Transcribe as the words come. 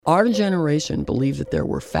Our generation believed that there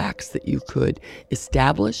were facts that you could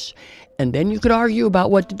establish, and then you could argue about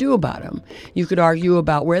what to do about them. You could argue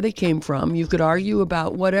about where they came from. You could argue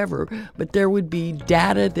about whatever, but there would be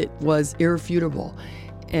data that was irrefutable,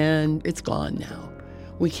 and it's gone now.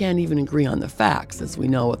 We can't even agree on the facts, as we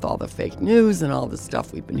know with all the fake news and all the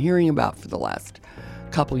stuff we've been hearing about for the last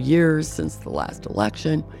couple years since the last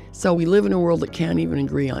election. So we live in a world that can't even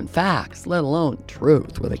agree on facts, let alone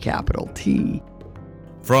truth with a capital T.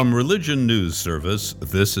 From Religion News Service,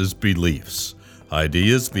 this is Beliefs,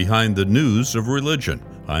 ideas behind the news of religion.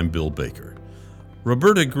 I'm Bill Baker.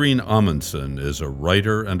 Roberta Green Amundsen is a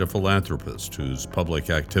writer and a philanthropist whose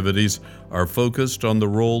public activities are focused on the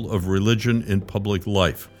role of religion in public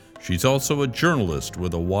life. She's also a journalist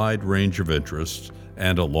with a wide range of interests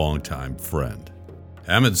and a longtime friend.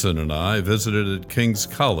 Amundsen and I visited at King's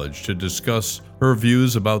College to discuss her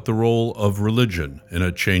views about the role of religion in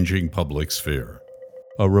a changing public sphere.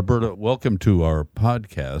 Roberta, welcome to our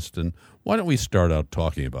podcast, and why don't we start out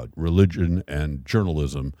talking about religion and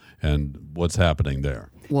journalism and what's happening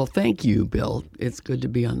there? Well, thank you, Bill. It's good to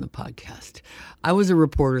be on the podcast. I was a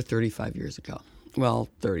reporter 35 years ago. Well,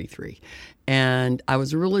 33. And I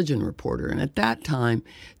was a religion reporter. And at that time,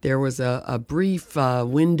 there was a brief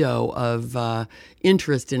window of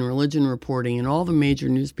interest in religion reporting, and all the major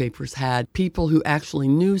newspapers had people who actually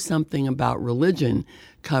knew something about religion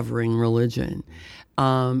covering religion.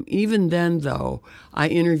 Even then, though, I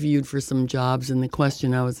interviewed for some jobs, and the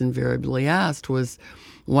question I was invariably asked was,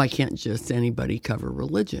 why can't just anybody cover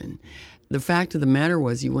religion? The fact of the matter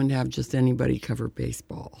was, you wouldn't have just anybody cover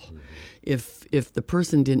baseball. If the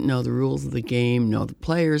person didn't know the rules of the game, know the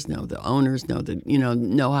players, know the owners,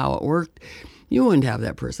 know how it worked, you wouldn't have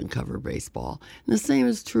that person cover baseball. And the same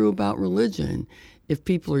is true about religion. If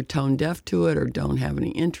people are tone deaf to it or don't have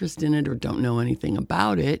any interest in it or don't know anything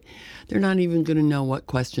about it, they're not even going to know what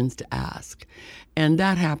questions to ask. And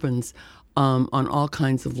that happens on all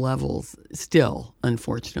kinds of levels still,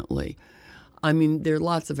 unfortunately. I mean, there are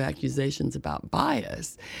lots of accusations about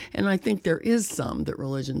bias, and I think there is some that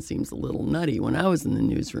religion seems a little nutty. When I was in the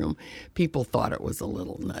newsroom, people thought it was a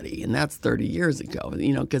little nutty, and that's 30 years ago,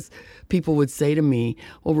 because people would say to me,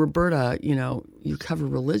 well, Roberta, you cover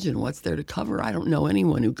religion. What's there to cover? I don't know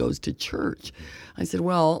anyone who goes to church. I said,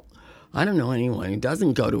 well, I don't know anyone who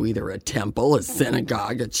doesn't go to either a temple, a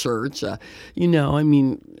synagogue, a church.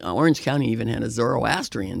 Orange County even had a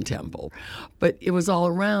Zoroastrian temple. But it was all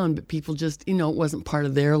around, but people just, it wasn't part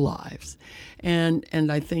of their lives. And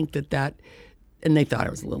I think that, and they thought I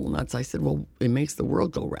was a little nuts. I said, well, it makes the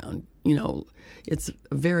world go round. It's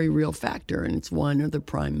a very real factor, and it's one of the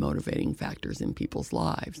prime motivating factors in people's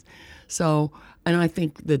lives. So, and I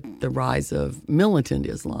think that the rise of militant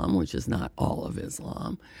Islam, which is not all of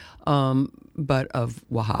Islam, but of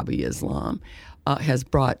Wahhabi Islam, has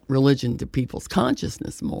brought religion to people's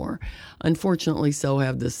consciousness more. Unfortunately, so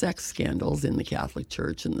have the sex scandals in the Catholic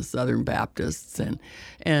Church and the Southern Baptists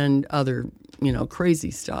and other,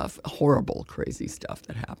 crazy stuff, horrible crazy stuff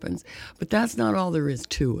that happens. But that's not all there is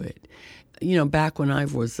to it. Back when I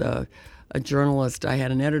was a journalist, I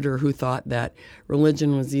had an editor who thought that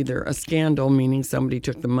religion was either a scandal, meaning somebody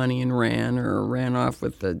took the money and ran off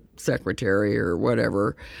with the secretary or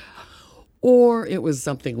whatever, or it was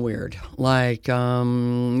something weird, like, for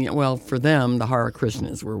them, the Hare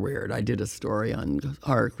Krishnas were weird. I did a story on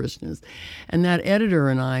Hare Krishnas, and that editor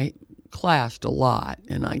and I clashed a lot,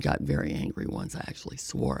 and I got very angry once. I actually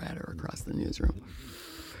swore at her across the newsroom.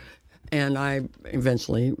 And I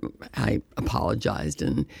apologized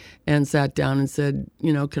and sat down and said,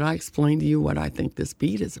 could I explain to you what I think this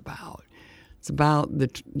beat is about? It's about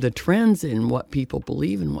the trends in what people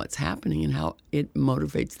believe and what's happening and how it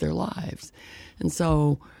motivates their lives. And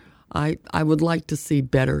so I would like to see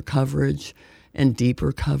better coverage and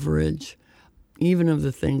deeper coverage, even of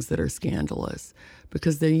the things that are scandalous,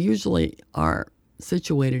 because they usually are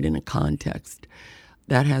situated in a context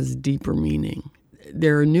that has deeper meaning.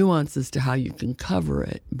 There are nuances to how you can cover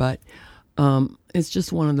it, but it's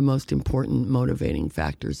just one of the most important motivating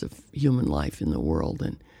factors of human life in the world.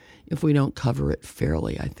 And if we don't cover it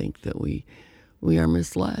fairly, I think that we are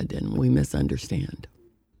misled and we misunderstand.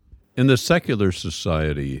 In the secular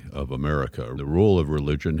society of America, the role of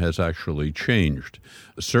religion has actually changed.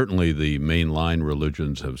 Certainly the mainline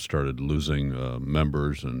religions have started losing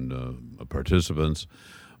members and participants,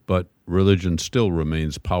 but religion still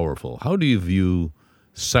remains powerful. How do you view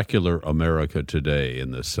secular America today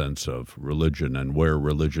in the sense of religion and where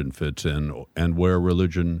religion fits in and where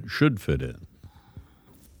religion should fit in?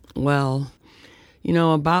 Well,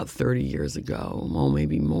 about 30 years ago, well,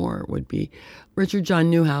 maybe more, it would be, Richard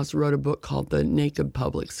John Neuhaus wrote a book called The Naked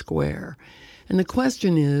Public Square. And the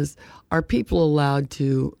question is, are people allowed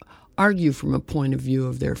to argue from a point of view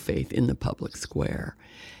of their faith in the public square?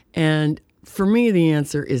 And for me, the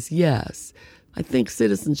answer is yes. I think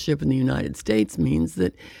citizenship in the United States means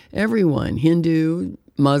that everyone, Hindu,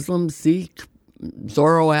 Muslim, Sikh,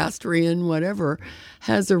 Zoroastrian, whatever,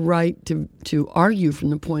 has a right to argue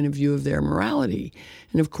from the point of view of their morality.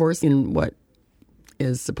 And of course, in what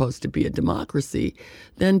is supposed to be a democracy,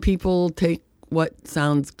 then people take what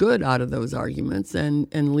sounds good out of those arguments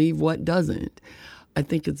and leave what doesn't. I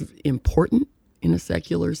think it's important in a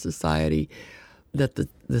secular society that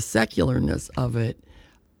the secularness of it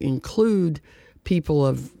include people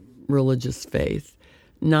of religious faith,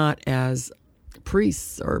 not as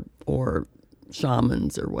priests or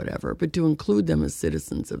shamans or whatever, but to include them as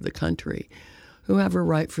citizens of the country who have a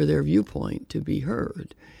right for their viewpoint to be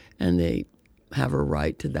heard. And they have a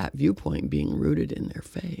right to that viewpoint being rooted in their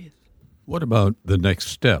faith. What about the next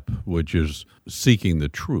step, which is seeking the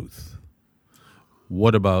truth?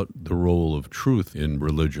 What about the role of truth in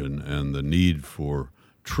religion and the need for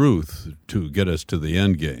truth to get us to the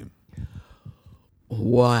end game?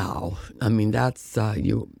 Wow. I mean, that's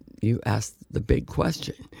you asked the big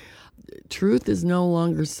question. Truth is no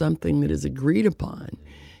longer something that is agreed upon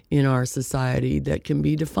in our society that can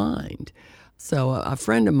be defined. So a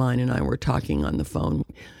friend of mine and I were talking on the phone.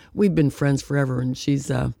 We've been friends forever, and she's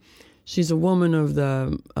a woman of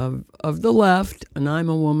the left, and I'm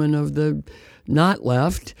a woman of the not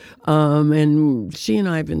left. And she and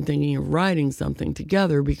I have been thinking of writing something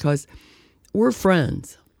together because we're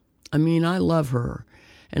friends. I mean, I love her.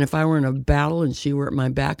 And if I were in a battle and she were at my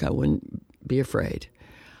back, I wouldn't be afraid.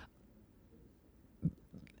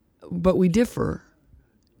 But we differ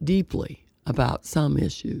deeply about some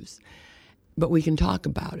issues. But we can talk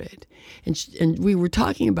about it. And we were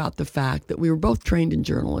talking about the fact that we were both trained in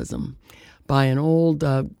journalism by an old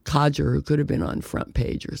codger who could have been on Front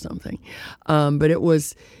Page or something. But it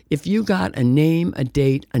was, if you got a name, a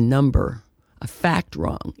date, a number, a fact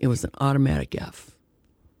wrong, it was an automatic F.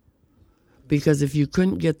 Because if you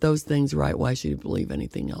couldn't get those things right, why should you believe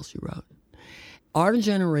anything else you wrote? Our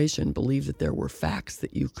generation believed that there were facts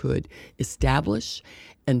that you could establish,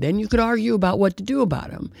 and then you could argue about what to do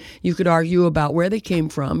about them. You could argue about where they came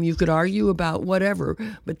from. You could argue about whatever,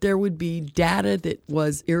 but there would be data that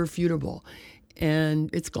was irrefutable, and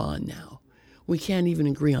it's gone now. We can't even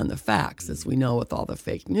agree on the facts, as we know with all the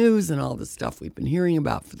fake news and all the stuff we've been hearing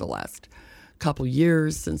about for the last couple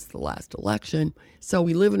years since the last election. So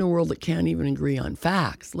we live in a world that can't even agree on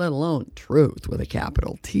facts, let alone truth with a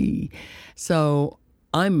capital T. So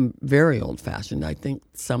I'm very old-fashioned. I think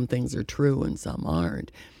some things are true and some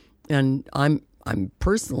aren't. And I'm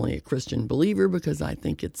personally a Christian believer because I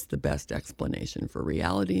think it's the best explanation for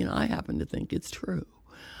reality, and I happen to think it's true.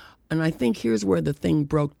 And I think here's where the thing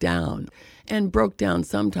broke down, and broke down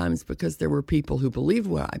sometimes because there were people who believed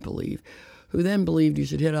what I believe, who then believed you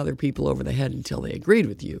should hit other people over the head until they agreed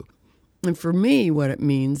with you. And for me, what it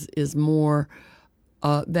means is more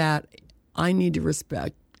that I need to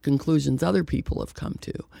respect conclusions other people have come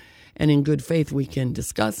to. And in good faith, we can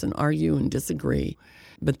discuss and argue and disagree.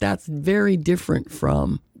 But that's very different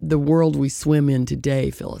from the world we swim in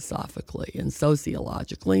today philosophically and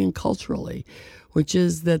sociologically and culturally, which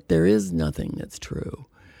is that there is nothing that's true.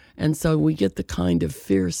 And so we get the kind of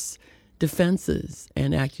fierce defenses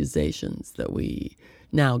and accusations that we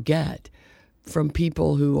now get from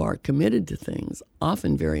people who are committed to things,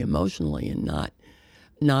 often very emotionally and not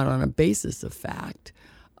on a basis of fact,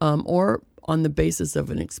 or on the basis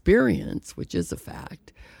of an experience, which is a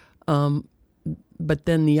fact. But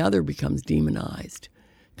then the other becomes demonized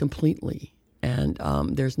completely, and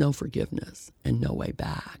there's no forgiveness and no way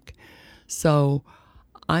back. So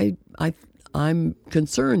I'm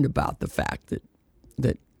concerned about the fact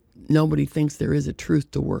that nobody thinks there is a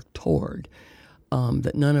truth to work toward,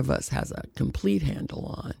 that none of us has a complete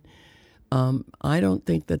handle on. I don't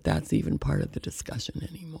think that that's even part of the discussion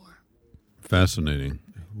anymore. Fascinating.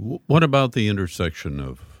 What about the intersection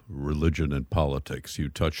of religion and politics? You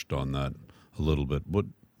touched on that a little bit. What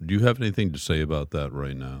do you have anything to say about that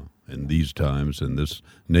right now, in these times, in this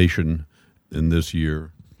nation, in this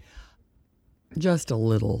year? Just a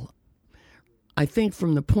little. I think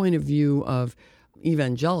from the point of view of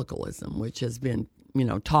evangelicalism, which has been,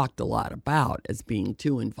 talked a lot about as being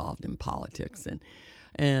too involved in politics,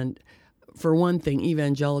 and for one thing,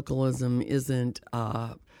 evangelicalism isn't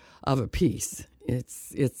of a piece.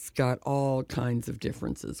 It's got all kinds of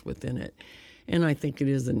differences within it, and I think it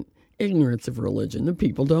is an ignorance of religion. The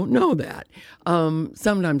people don't know that.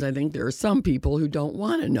 Sometimes I think there are some people who don't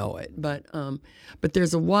want to know it, but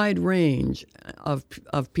there's a wide range of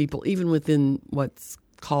people, even within what's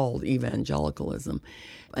called evangelicalism.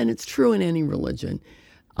 And it's true in any religion.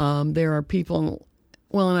 There are people,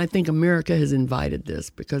 well, and I think America has invited this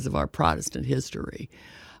because of our Protestant history,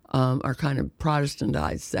 our kind of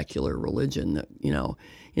Protestantized secular religion that,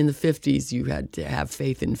 in the 50s you had to have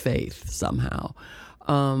faith in faith somehow,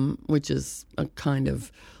 which is a kind of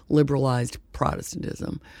liberalized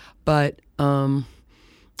Protestantism. But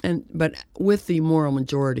with the moral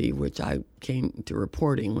majority, which I came to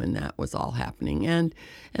reporting when that was all happening, and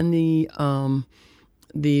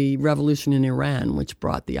the revolution in Iran, which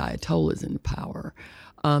brought the Ayatollahs into power,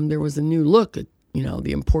 there was a new look at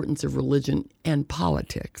the importance of religion and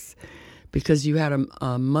politics, because you had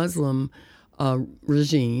a Muslim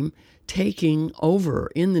regime taking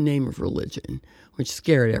over in the name of religion, which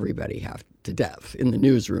scared everybody half to death in the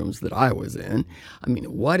newsrooms that I was in. I mean,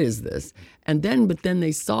 what is this? But then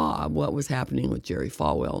they saw what was happening with Jerry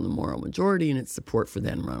Falwell and the moral majority and its support for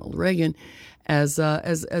then Ronald Reagan as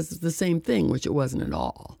the same thing, which it wasn't at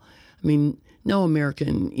all. I mean, no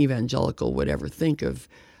American evangelical would ever think of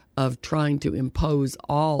trying to impose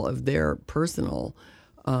all of their personal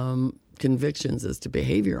convictions as to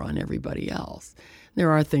behavior on everybody else.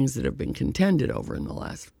 There are things that have been contended over in the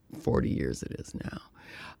last 40 years it is now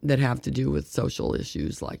that have to do with social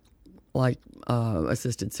issues like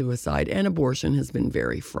assisted suicide, and abortion has been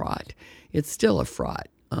very fraught. It's still a fraught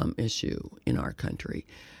issue in our country,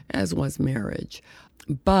 as was marriage.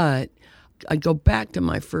 But I go back to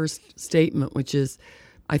my first statement, which is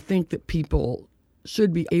I think that people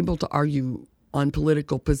should be able to argue on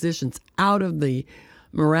political positions out of the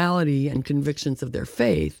morality and convictions of their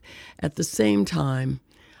faith. At the same time,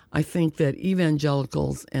 I think that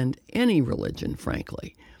evangelicals and any religion,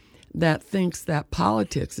 frankly, that thinks that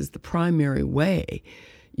politics is the primary way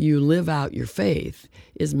you live out your faith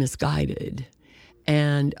is misguided.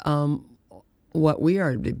 And what we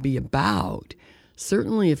are to be about,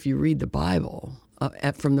 certainly if you read the Bible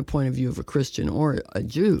from the point of view of a Christian or a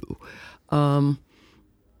Jew,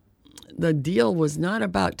 the deal was not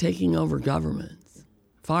about taking over governments.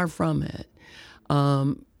 Far from it.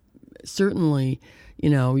 Certainly,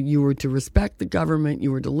 you were to respect the government,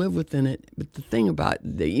 you were to live within it, but the thing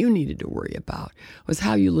that you needed to worry about was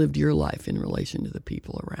how you lived your life in relation to the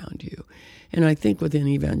people around you. And I think within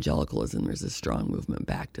evangelicalism, there's a strong movement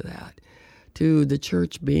back to that, to the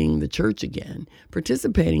church being the church again,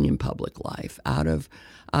 participating in public life out of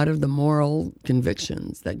the moral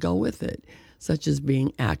convictions that go with it, such as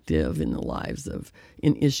being active in the lives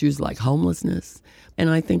in issues like homelessness. And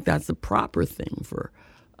I think that's the proper thing for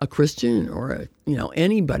a Christian or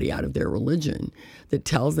anybody out of their religion that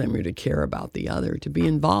tells them you're to care about the other, to be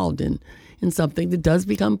involved in something that does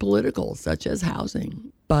become political, such as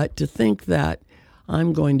housing. But to think that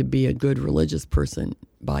I'm going to be a good religious person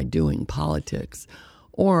by doing politics,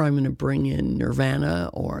 or I'm going to bring in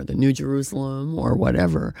Nirvana or the New Jerusalem or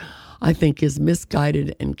whatever, I think is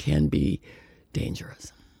misguided and can be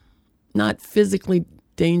dangerous. Not physically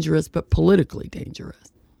dangerous, but politically dangerous.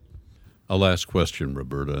 A last question,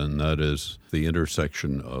 Roberta, and that is the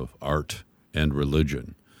intersection of art and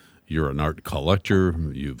religion. You're an art collector.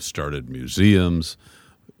 You've started museums.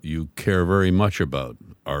 You care very much about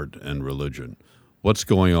art and religion. What's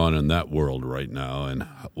going on in that world right now, and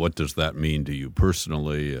what does that mean to you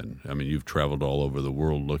personally? And I mean, you've traveled all over the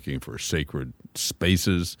world looking for sacred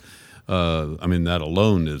spaces. That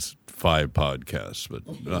alone is 5 podcasts.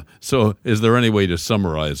 But so, is there any way to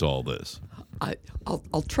summarize all this?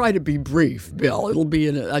 I'll try to be brief, Bill. It'll be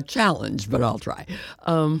a challenge, but I'll try.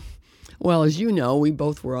 Well, as you know, we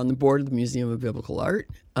both were on the board of the Museum of Biblical Art,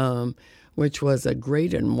 which was a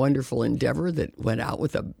great and wonderful endeavor that went out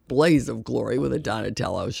with a blaze of glory with a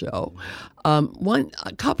Donatello show.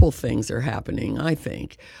 A couple things are happening, I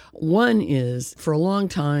think. One is, for a long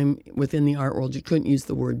time within the art world, you couldn't use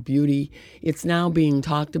the word beauty. It's now being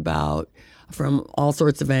talked about from all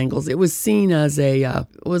sorts of angles. It was seen as it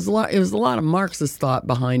was a lot of Marxist thought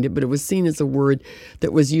behind it, but it was seen as a word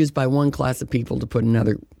that was used by one class of people to put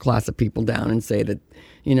another class of people down and say that,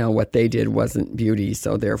 what they did wasn't beauty,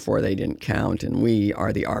 so therefore they didn't count, and we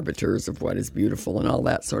are the arbiters of what is beautiful and all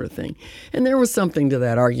that sort of thing. And there was something to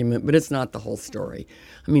that argument, but it's not the whole story.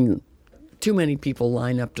 I mean, too many people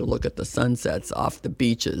line up to look at the sunsets off the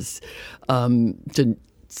beaches to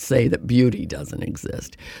say that beauty doesn't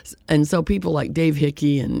exist. And so people like Dave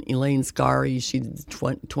Hickey and Elaine Scarry,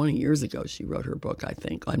 20 years ago, she wrote her book, I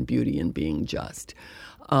think, on beauty and being just.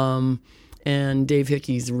 And Dave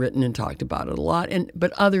Hickey's written and talked about it a lot,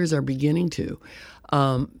 but others are beginning to.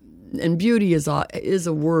 And beauty is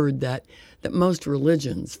a word that most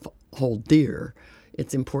religions hold dear.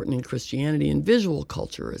 It's important in Christianity, and visual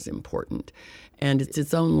culture is important. And it's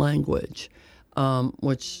its own language.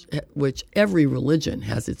 which every religion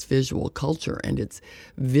has its visual culture and its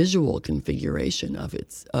visual configuration of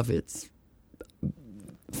its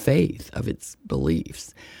faith, of its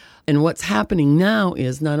beliefs. And what's happening now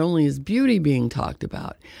is not only is beauty being talked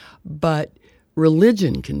about, but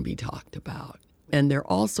religion can be talked about. And there are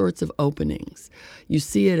all sorts of openings. You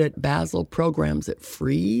see it at Basel programs at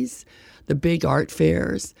Frieze, the big art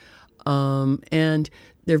fairs. And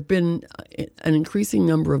there have been an increasing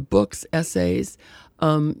number of books, essays.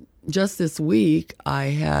 Just this week, I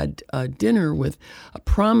had a dinner with a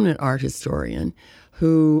prominent art historian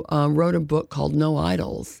who wrote a book called No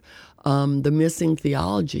Idols, The Missing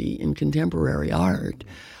Theology in Contemporary Art.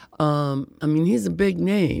 He's a big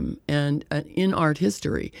name and in art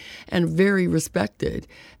history and very respected.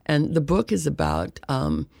 And the book is about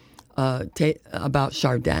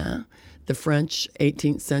Chardin, the French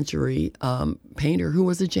 18th century painter who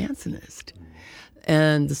was a Jansenist.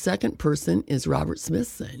 And the second person is Robert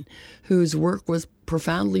Smithson, whose work was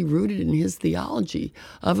profoundly rooted in his theology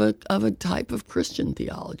of a type of Christian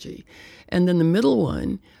theology. And then the middle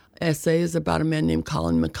one essay is about a man named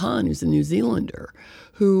Colin McCann, who's a New Zealander,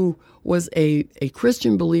 who was a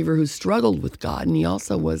Christian believer who struggled with God, and he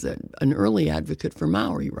also was an early advocate for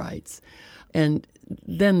Maori rights. And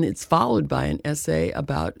then it's followed by an essay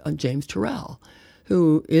about James Turrell,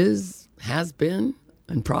 who has been,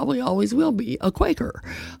 and probably always will be, a Quaker.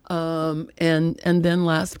 And then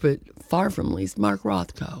last but far from least, Mark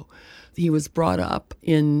Rothko. He was brought up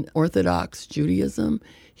in Orthodox Judaism.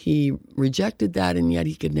 He rejected that, and yet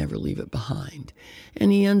he could never leave it behind.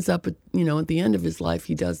 And he ends up, at the end of his life,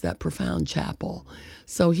 he does that profound chapel.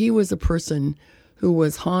 So he was a person who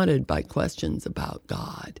was haunted by questions about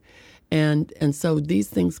God. And so these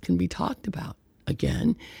things can be talked about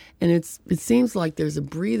again. And it seems like there's a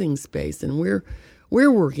breathing space, and we're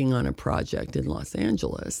working on a project in Los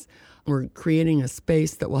Angeles. We're creating a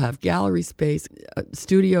space that will have gallery space, a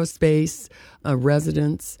studio space, a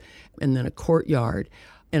residence, and then a courtyard,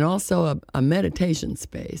 and also a meditation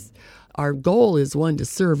space. Our goal is, one, to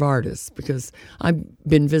serve artists, because I've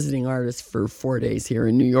been visiting artists for 4 days here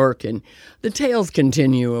in New York, and the tales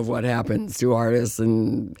continue of what happens to artists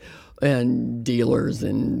and dealers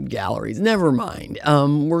and galleries. Never mind.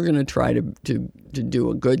 We're going to try to do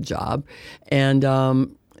a good job. And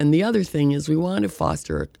the other thing is we want to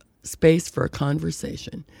foster a space for a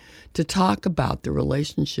conversation to talk about the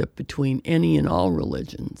relationship between any and all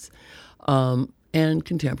religions and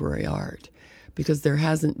contemporary art, because there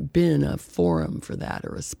hasn't been a forum for that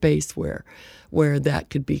or a space where that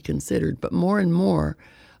could be considered. But more and more,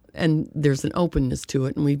 and there's an openness to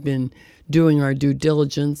it, and we've been doing our due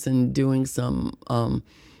diligence and doing some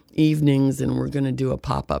evenings, and we're going to do a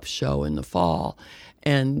pop-up show in the fall,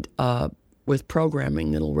 and with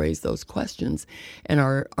programming that'll raise those questions. And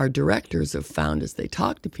our directors have found, as they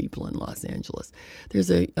talk to people in Los Angeles,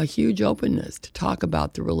 there's a huge openness to talk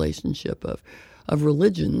about the relationship of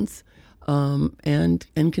religions and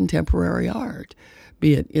contemporary art,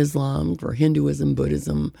 be it Islam or Hinduism,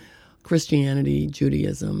 Buddhism, Christianity,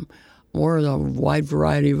 Judaism, or a wide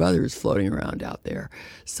variety of others floating around out there.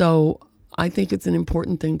 So I think it's an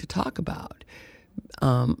important thing to talk about.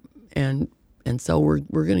 And so we're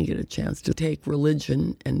going to get a chance to take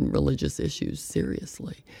religion and religious issues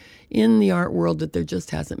seriously in the art world, that there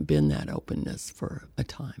just hasn't been that openness for a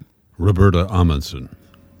time. Roberta Amundsen,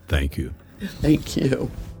 thank you. Thank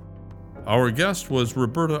you. Our guest was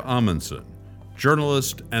Roberta Amundsen,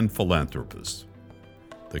 journalist and philanthropist.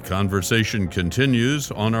 The conversation continues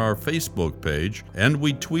on our Facebook page, and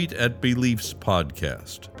we tweet at Beliefs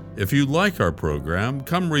Podcast. If you like our program,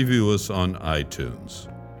 come review us on iTunes.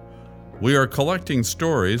 We are collecting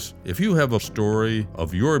stories. If you have a story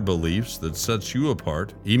of your beliefs that sets you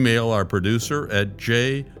apart, email our producer at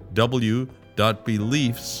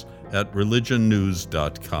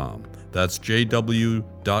jw.beliefs@religionnews.com. That's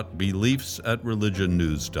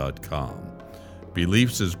jw.beliefs@religionnews.com.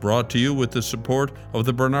 Beliefs is brought to you with the support of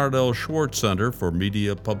the Bernard L. Schwartz Center for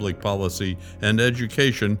Media, Public Policy, and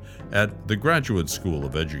Education at the Graduate School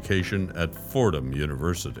of Education at Fordham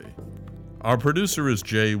University. Our producer is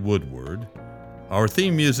Jay Woodward. Our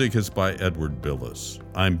theme music is by Edward Billis.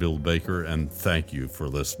 I'm Bill Baker, and thank you for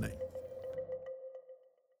listening.